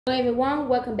Hello everyone,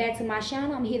 welcome back to my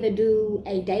channel. I'm here to do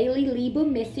a daily Libra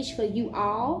message for you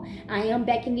all. I am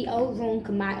back in the old room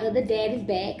because my other dad is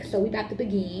back, so we about to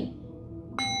begin.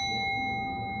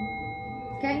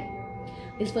 Okay,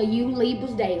 it's for you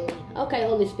Libras daily. Okay,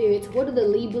 Holy Spirits, what do the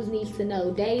Libras need to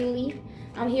know daily?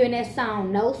 I'm hearing that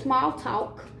sound, no small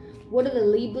talk. What do the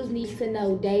Libras need to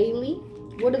know daily?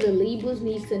 What do the Libras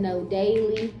need to know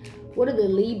daily? What do the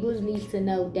Libras need to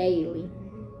know daily?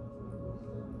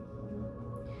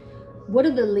 What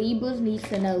do the Libras need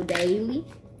to know daily?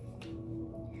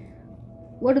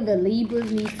 What do the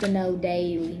Libras need to know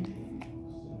daily?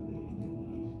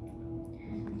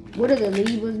 What do the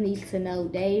Libras need to know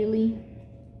daily?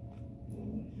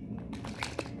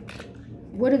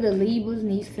 What do the Libras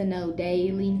need to know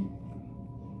daily?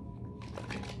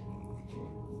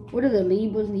 What do the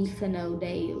Libras need to know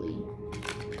daily?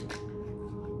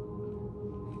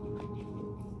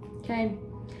 Okay.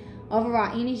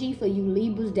 Overall energy for you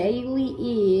Libras daily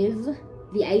is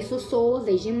the Ace of Swords,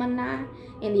 the Gemini,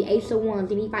 and the Ace of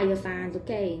Wands, any fire signs,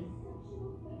 okay?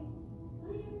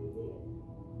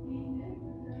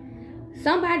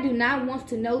 Somebody do not want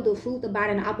to know the truth about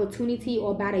an opportunity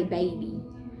or about a baby,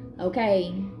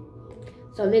 okay?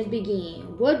 So let's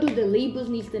begin. What do the Libras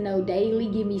need to know daily?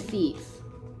 Give me 6.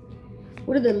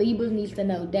 What do the Libras need to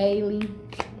know daily?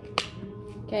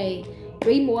 Okay,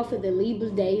 3 more for the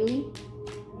Libras daily.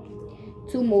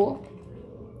 2 more.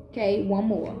 Okay, 1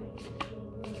 more.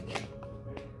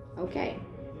 Okay.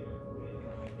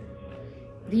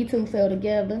 These 2 fell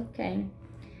together. Okay.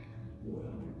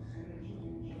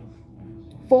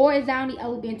 4 is out in the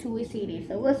open, 2 is hidden.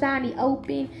 So what's out in the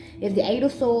open is the 8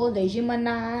 of Swords, the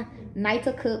Gemini, Knight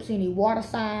of Cups, any water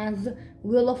signs,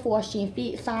 Wheel of Fortune,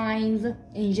 fit signs,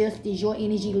 and justice, your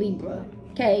energy Libra.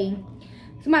 Okay.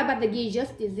 Somebody about to get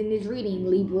justice in this reading,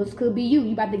 Libras. Could be you.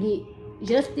 You about to get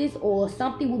justice, or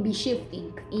something will be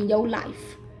shifting in your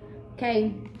life.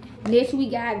 Okay, next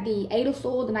we got the 8 of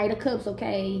Swords, the Knight of Cups.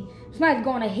 Okay, somebody's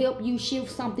going to help you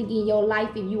shift something in your life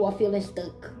if you are feeling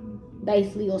stuck,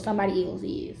 basically, or somebody else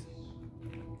is.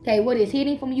 Okay, what is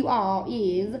hidden from you all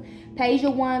is Page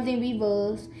of Wands in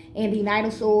reverse and the Knight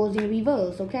of Swords in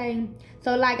reverse. Okay,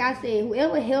 so like I said,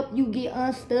 whoever helped you get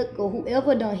unstuck, or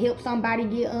whoever done help somebody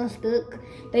get unstuck,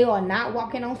 they are not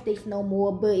walking on sticks no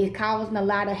more, but it's causing a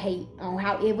lot of hate on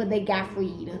however they got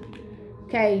freed.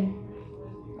 Okay,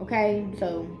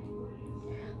 so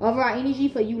overall energy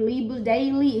for you Libras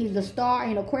daily is the Star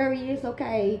in Aquarius.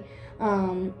 Okay,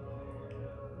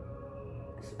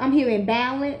 I'm hearing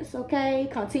balance. Okay,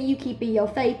 continue keeping your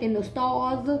faith in the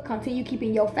stars. Continue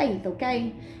keeping your faith,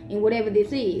 okay, in whatever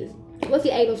this is. What's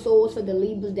the 8 of Swords for the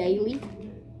Libras daily?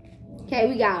 Okay,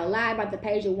 we got a lot about the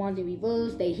Page of Wands in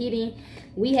reverse. They hidden.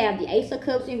 We have the Ace of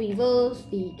Cups in reverse,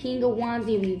 the King of Wands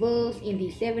in reverse, and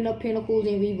the 7 of Pentacles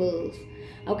in reverse.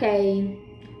 Okay,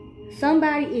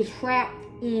 somebody is trapped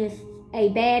in a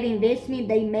bad investment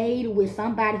they made with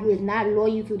somebody who is not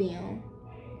loyal to them.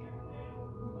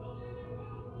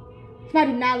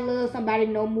 Somebody do not love somebody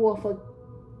no more for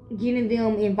getting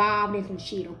them involved in some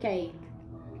shit, okay?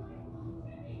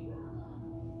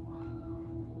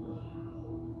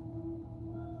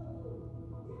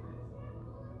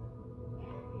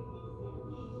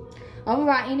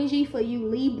 Overall energy for you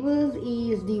Libras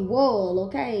is the World,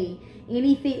 okay?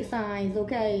 Any fit signs,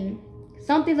 okay?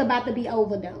 Something's about to be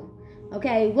over though,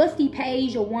 okay? What's the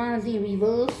Page of Wands in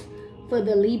reverse for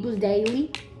the Libras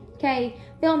daily? Okay,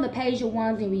 film the Page of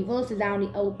Wands in reverse is out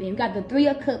in the open. You got the 3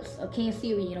 of Cups, a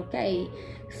Cancerian, okay?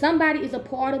 Somebody is a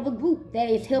part of a group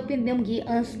that is helping them get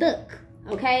unstuck,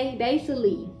 okay?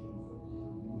 Basically,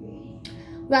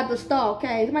 we got the Star,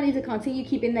 okay? Somebody needs to continue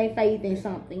keeping their faith in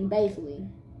something, basically.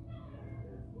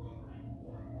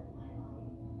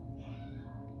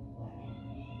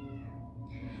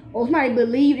 Or somebody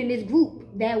believed in this group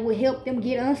that would help them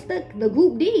get unstuck. The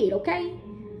group did, okay?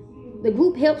 The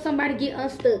group helped somebody get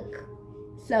unstuck.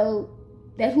 So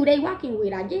that's who they walking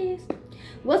with, I guess.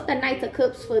 What's the Knight of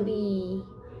Cups for the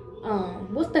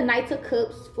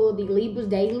Libras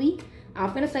daily?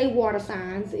 I'm finna say water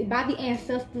signs. By the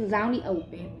ancestors out in the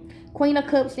open. Queen of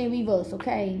Cups in reverse,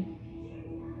 okay?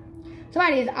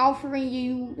 Somebody is offering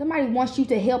you, somebody wants you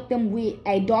to help them with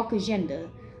a dark agenda.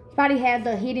 Somebody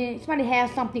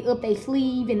has something up their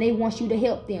sleeve and they want you to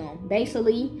help them,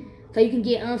 basically, so you can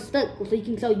get unstuck, so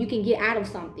you can get out of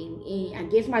something. And I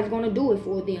guess somebody's gonna do it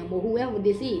for them, or whoever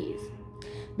this is.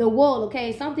 The World,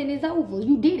 okay, something is over.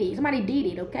 You did it. Somebody did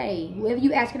it, okay? Whoever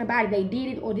you asking about it, they did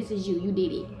it, or this is you. You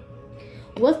did it.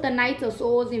 What's the Knight of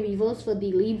Swords in reverse for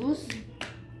the Libras?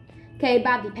 Okay,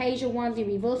 by the Page of Wands in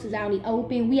reverse is out in the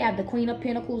open. We have the Queen of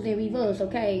Pentacles in reverse,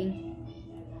 okay?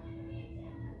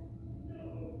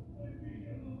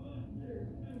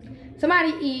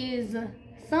 Somebody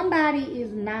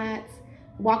is not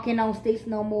walking on sticks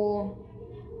no more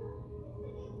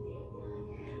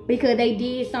because they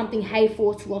did something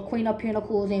hateful to a Queen of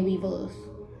Pentacles in reverse.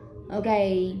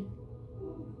 Okay.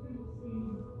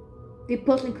 This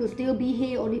person could still be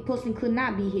here or this person could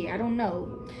not be here. I don't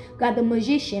know. Got the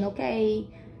Magician, okay?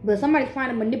 But somebody's trying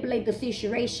to manipulate the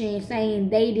situation, saying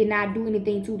they did not do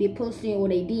anything to this person or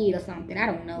they did or something. I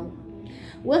don't know.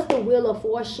 What's the Wheel of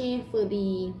Fortune for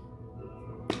the...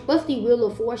 What's the Wheel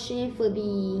of Fortune for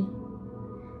the...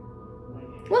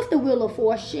 What's the Wheel of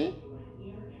Fortune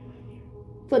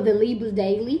for the Libras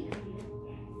daily?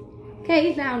 Okay,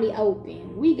 it's out in the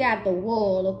open. We got the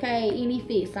World, okay? Any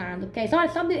fit signs, okay?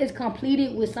 Something is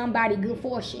completed with somebody good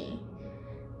fortune.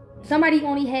 Somebody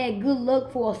only had good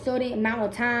luck for a certain amount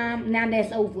of time. Now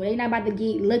that's over. They're not about to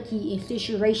get lucky in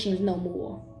situations no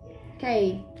more.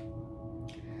 Okay.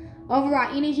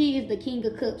 Overall energy is the King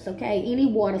of Cups, okay? Any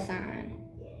water sign.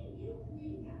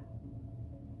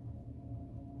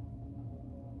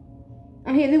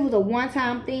 I'm hearing this was a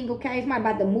one-time thing, okay? Somebody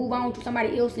about to move on to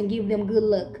somebody else and give them good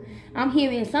luck. I'm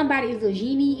hearing somebody is a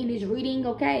genie in this reading,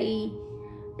 okay?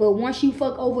 But once you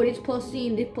fuck over this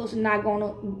person not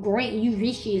gonna grant you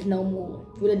riches no more.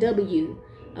 With a W,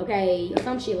 okay? Or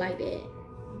some shit like that.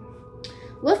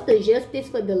 What's the Justice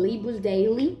for the Libras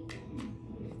daily?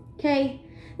 Okay?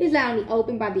 It's out in the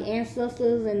open by the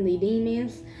ancestors and the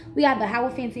demons. We got the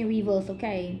Hierophant in reverse,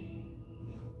 okay?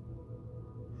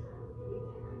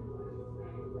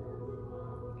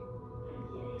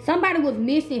 Somebody was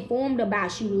misinformed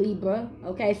about you, Libra.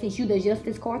 Okay, since you the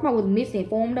Justice card. Somebody was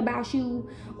misinformed about you.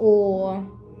 Or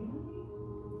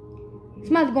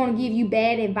somebody's going to give you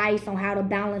bad advice on how to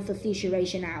balance a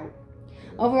situation out.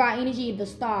 Overall energy is the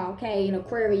Star, okay? And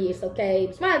Aquarius,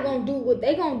 okay? Somebody's going to do what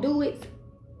they going to do it.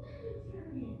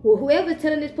 Well, whoever's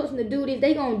telling this person to do this,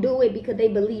 they going to do it because they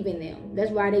believe in them.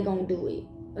 That's why they going to do it.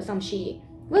 Or some shit.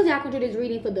 What's the outcome to this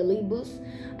reading for the Libras?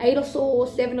 8 of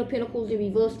Swords, 7 of Pentacles in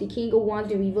reverse, the King of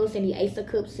Wands in reverse, and the Ace of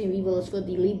Cups in reverse for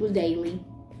the Libras daily.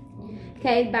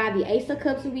 Okay, by the Ace of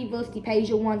Cups in reverse, the Page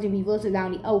of Wands in reverse is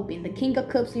out in the open. The King of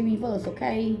Cups in reverse,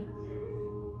 okay?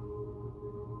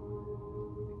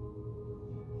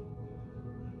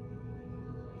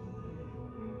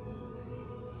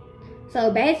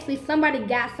 So basically, somebody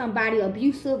got somebody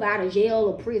abusive out of jail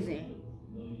or prison.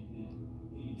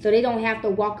 So they don't have to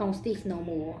walk on sticks no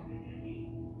more.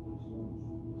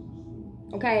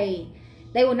 Okay.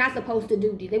 They were not supposed to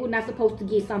do this. They were not supposed to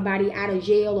get somebody out of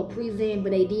jail or prison,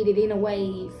 but they did it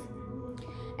anyways.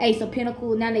 Ace of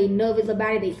Pentacles, now they nervous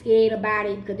about it. They scared about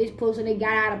it. Because this person that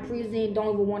got out of prison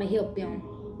don't even want to help them.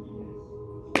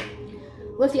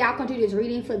 What's the outcome to this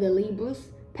reading for the Libras?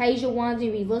 Page of Wands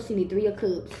in reverse and the 3 of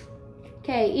Cups.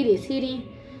 Okay, it is hidden.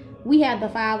 We have the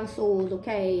 5 of Swords,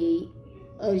 okay?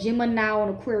 A Gemini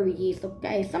and Aquarius,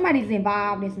 okay? Somebody's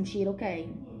involved in some shit, okay?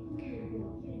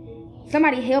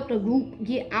 Somebody helped a group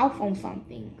get off on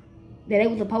something that they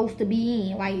were supposed to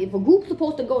be in. Like, if a group's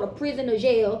supposed to go to prison or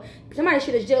jail, somebody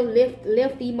should have just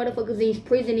left these motherfuckers in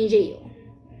prison and jail.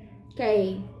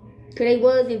 Okay? Because they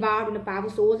was involved in the 5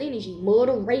 of Swords energy.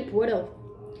 Murder, rape, whatever.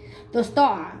 The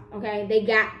Star, okay?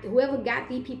 Whoever got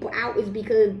these people out is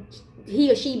because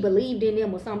he or she believed in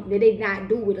them or something. That they did not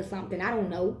do it or something. I don't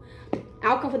know.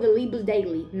 Outcome for the Libras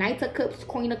daily. Knight of Cups,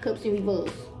 Queen of Cups in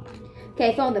reverse.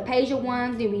 Okay, so on the Page of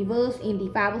Wands in reverse and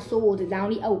the 5 of Swords is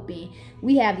out in the open.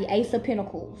 We have the Ace of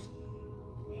Pentacles.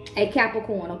 A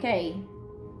Capricorn, okay?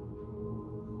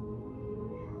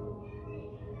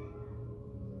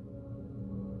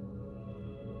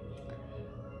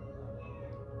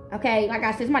 Okay, like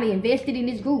I said, somebody invested in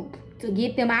this group to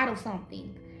get them out of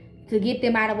something. To get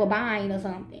them out of a bind or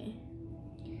something.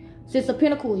 Six of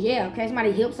Pentacles, yeah, okay?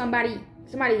 Somebody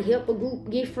helped a group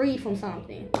get free from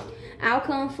something.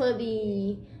 Outcome for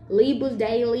the Libras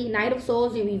daily. Knight of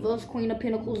Swords in reverse. Queen of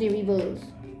Pentacles in reverse.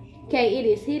 Okay, it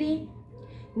is hidden.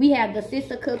 We have the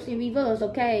 6 of Cups in reverse,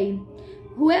 okay?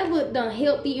 Whoever done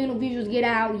helped the individuals get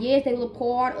out, yes, they were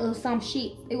part of some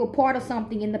shit. They were part of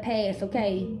something in the past,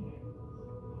 okay?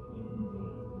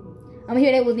 I'm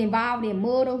here they was involved in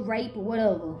murder, rape, or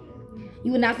whatever.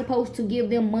 You were not supposed to give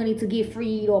them money to get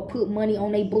freed or put money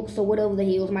on their books or whatever the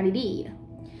hell somebody did.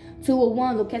 2 of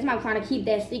Wands, okay? Somebody trying to keep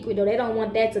that secret, though. They don't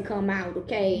want that to come out,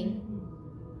 okay?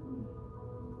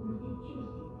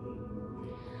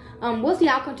 What's the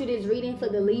outcome to this reading for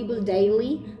the Libras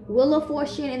daily? Wheel of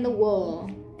Fortune in the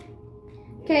World.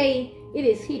 Okay, it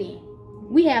is hidden.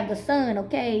 We have the Sun,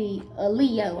 okay?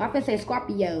 Leo. I can say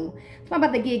Scorpio. So I'm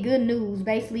about to get good news,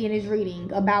 basically, in this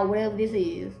reading about whatever this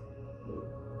is.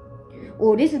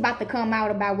 Or this is about to come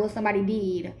out about what somebody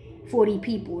did for these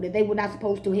people that they were not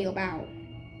supposed to help out.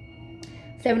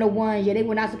 Seven of Wands, yeah, they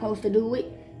were not supposed to do it.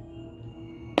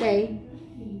 Okay.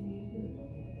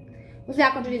 What's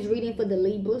y'all going to do this reading for the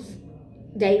Libras?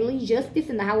 Daily, Justice,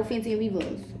 and the Hierophant in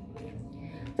reverse.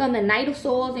 So the Knight of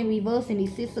Swords in reverse and the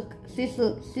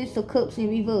Six of Cups in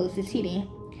reverse is hidden.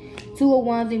 Two of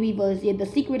Wands in reverse. Yet the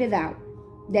secret is out.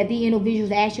 That the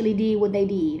individuals actually did what they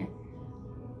did.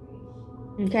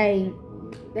 Okay.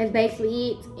 That's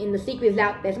basically it. And the secret is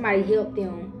out that somebody helped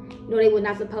them. You know, they were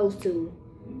not supposed to.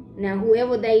 Now,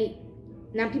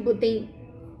 now people think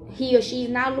he or she is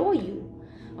not loyal.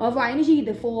 Overall energy,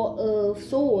 the Four of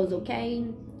Swords, okay?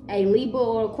 A Libra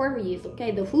or Aquarius,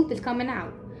 okay? The truth is coming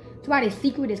out. Somebody's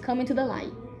secret is coming to the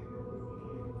light.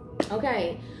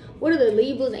 Okay. What are the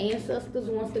Libra's ancestors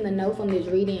wants them to know from this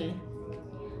reading?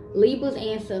 Libra's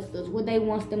ancestors, what they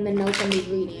wants them to know from this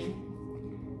reading?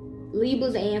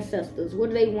 Libra's ancestors, what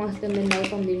do they want them to know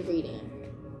from this reading?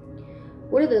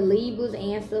 What are the Libra's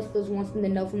ancestors wants them to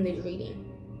know from this reading?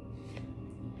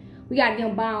 We got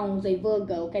them bounds, a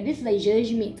Virgo. Okay, this is a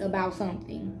judgment about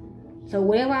something. So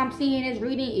whatever I'm seeing in this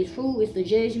reading is true. It's the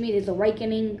judgment. It's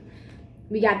awakening.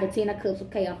 We got the Ten of Cups.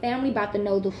 Okay, a family about to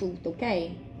know the truth.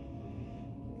 Okay.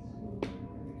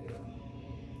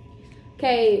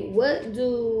 Okay, what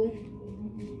do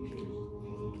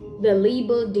the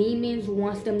Libra demons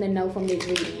wants them to know from this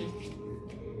reading?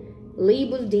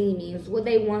 Libra's demons, what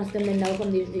they wants them to know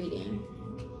from this reading?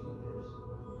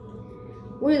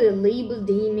 What are the Libra's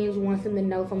demons wants them to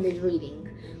know from this reading?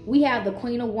 We have the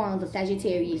Queen of Wands of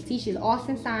Sagittarius. Teaches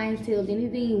awesome signs, tells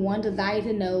anything one desires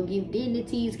to know, gives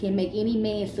dignities, can make any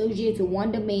man subject to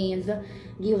one demands,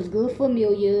 gives good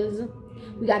familiars.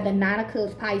 We got the Nine of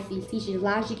Cups, Pisces. Teaches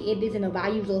logic, ethics, and the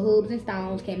values of herbs and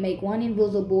stones, can make one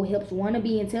invisible, helps one to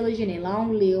be intelligent and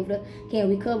long-lived, can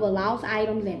recover lost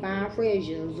items and find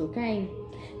treasures, okay?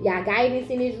 Y'all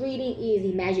guidance in this reading is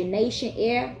imagination,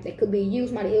 air, that could be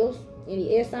used by the else.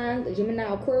 Any air signs, the Gemini,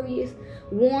 Aquarius.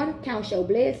 1, count your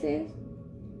blessings.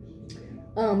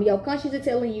 Your conscience is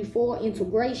telling you 4,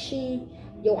 integration.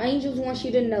 Your angels want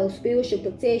you to know spiritual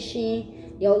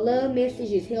protection. Your love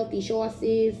message is healthy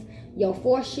choices. Your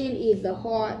fortune is the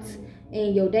heart.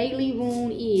 And your daily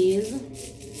rune is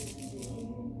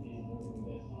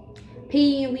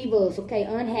P in reverse. Okay,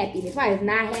 unhappiness. Somebody is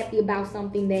not happy about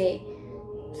something that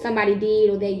somebody did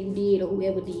or that you did or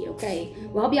whoever did, okay?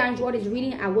 Well, I hope y'all enjoyed this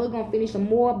reading. I was going to finish some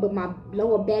more, but my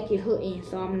lower back is hurting,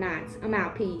 so I'm not. I'm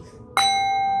out. Peace.